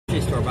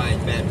grocery store by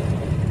his bed.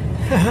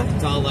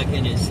 It's all like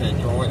in his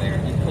drawer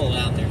there. You pull it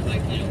out, there's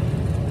like, you know,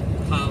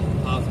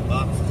 piles of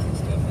boxes and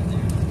stuff in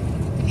there.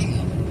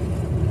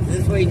 Damn.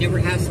 This way he never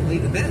has to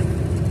leave the bed.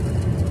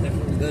 Except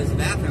when he goes to the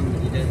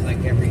bathroom, he does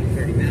like every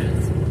 30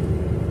 minutes.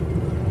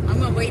 I'm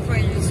gonna wait for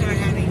him to start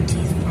having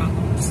teeth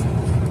problems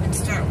and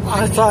start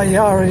walking.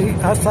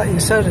 I thought you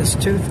said his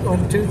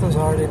one tooth was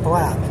already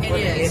black.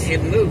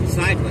 It moved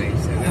sideways,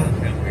 so that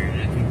was down there,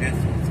 and I think that's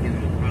what's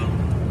giving him a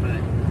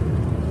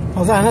problem.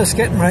 Well, then it's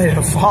getting ready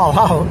to fall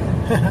out.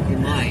 But he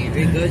might. If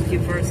it goes too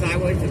far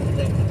sideways, it'll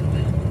definitely come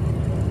out.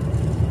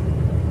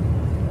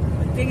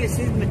 The thing is,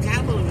 his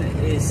metabolism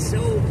is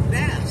so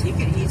fast. He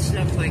can eat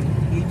stuff like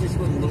you just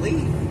wouldn't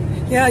believe.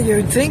 Yeah,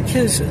 you'd think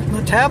his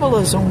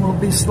metabolism will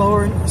be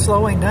slowing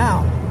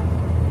down.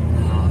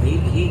 No,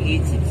 he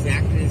eats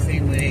exactly the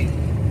same way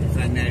as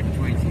I met him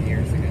 22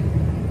 years ago.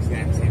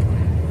 Exact same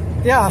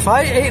way. Yeah, if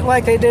I ate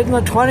like I did in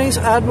the 20s,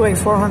 I'd weigh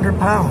 400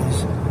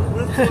 pounds.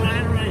 Well, that's what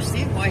I don't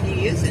understand why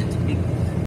he isn't.